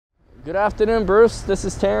Good afternoon, Bruce. This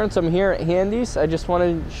is Terrance. I'm here at Handy's. I just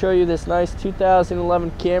wanted to show you this nice 2011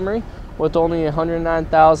 Camry with only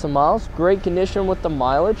 109,000 miles. Great condition with the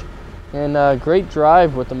mileage and great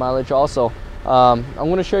drive with the mileage also. I'm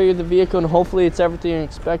going to show you the vehicle and hopefully it's everything you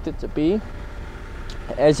expect it to be.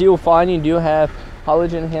 As you will find, you do have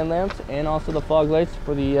halogen headlamps and also the fog lights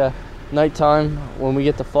for the nighttime when we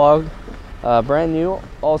get the fog. Brand new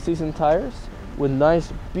all-season tires with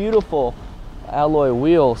nice, beautiful alloy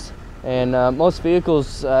wheels. And most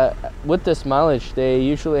vehicles with this mileage, they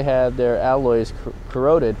usually have their alloys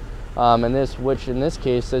corroded, and in this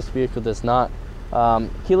case, this vehicle does not.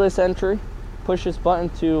 Keyless entry, push this button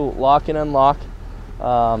to lock and unlock.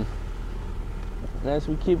 And as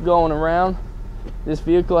we keep going around, this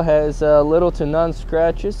vehicle has little to none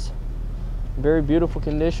scratches. Very beautiful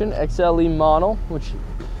condition. XLE model, which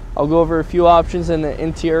I'll go over a few options in the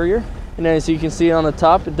interior. And as you can see on the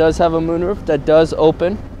top, it does have a moonroof that does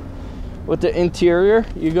open. With the interior,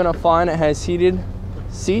 you're going to find it has heated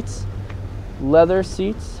seats, leather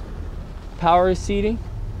seats, power seating,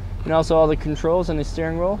 and also all the controls on the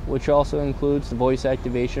steering wheel, which also includes the voice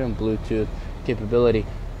activation and Bluetooth capability.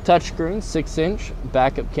 Touchscreen, 6-inch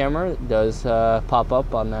backup camera does pop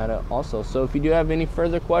up on that also. So if you do have any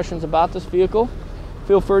further questions about this vehicle,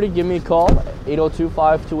 feel free to give me a call,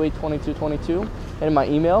 802-528-2222, and my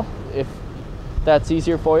email, if that's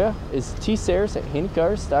easier for you, is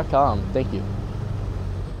tsayers@handycars.com. Thank you.